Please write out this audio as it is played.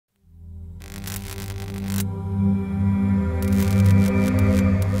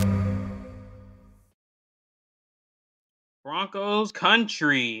Broncos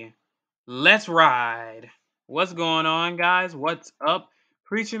country. Let's ride. What's going on, guys? What's up?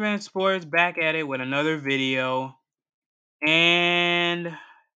 Preacher Man Sports back at it with another video. And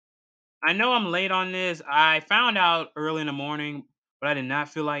I know I'm late on this. I found out early in the morning, but I did not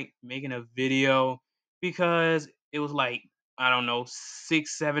feel like making a video because it was like, I don't know,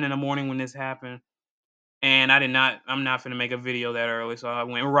 6, 7 in the morning when this happened. And I'm not going to make a video that early. So I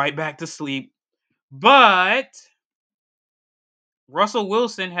went right back to sleep. But Russell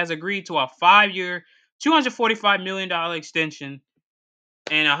Wilson has agreed to a 5-year, $245 million extension,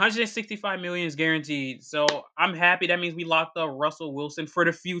 and $165 million is guaranteed. So I'm happy. That means we locked up Russell Wilson for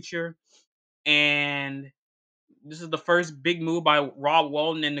the future. And this is the first big move by Rob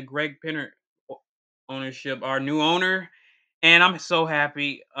Walton and the Greg Penner ownership, our new owner. And I'm so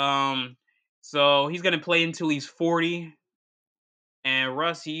happy. So he's gonna play until he's 40. And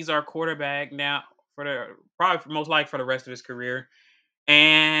Russ, he's our quarterback now for the probably most likely for the rest of his career.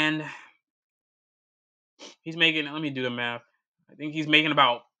 And he's making, let me do the math. I think he's making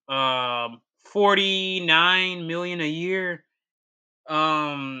about 49 million a year.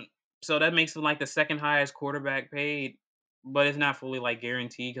 Um so that makes him like the second highest quarterback paid, but it's not fully like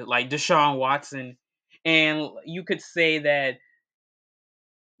guaranteed cuz like Deshaun Watson, and you could say that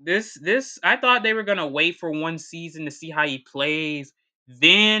this I thought they were going to wait for one season to see how he plays,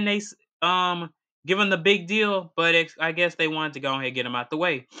 then give him the big deal, but I guess they wanted to go ahead and get him out the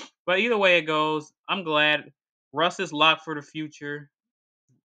way. But either way it goes, I'm glad Russ is locked for the future.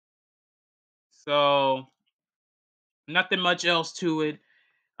 So nothing much else to it.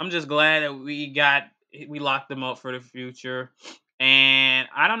 I'm just glad that we locked them up for the future. And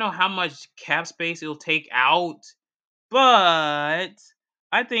I don't know how much cap space it'll take out, but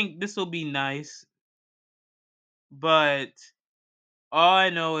I think this will be nice. But all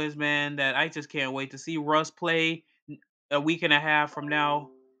I know is, man, that I just can't wait to see Russ play a week and a half from now.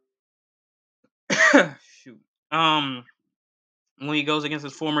 Shoot. Um, when he goes against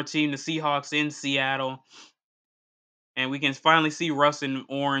his former team, the Seahawks in Seattle, and we can finally see Russ in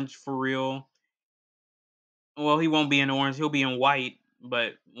orange for real. Well, he won't be in orange; he'll be in white.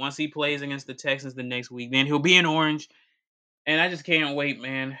 But once he plays against the Texans the next week, then he'll be in orange, and I just can't wait,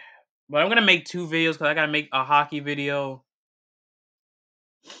 man. But I'm gonna make 2 videos because I gotta make a hockey video.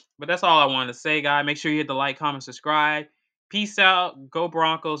 But that's all I wanted to say, guys. Make sure you hit the like, comment, subscribe. Peace out. Go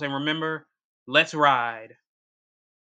Broncos, and remember, let's ride.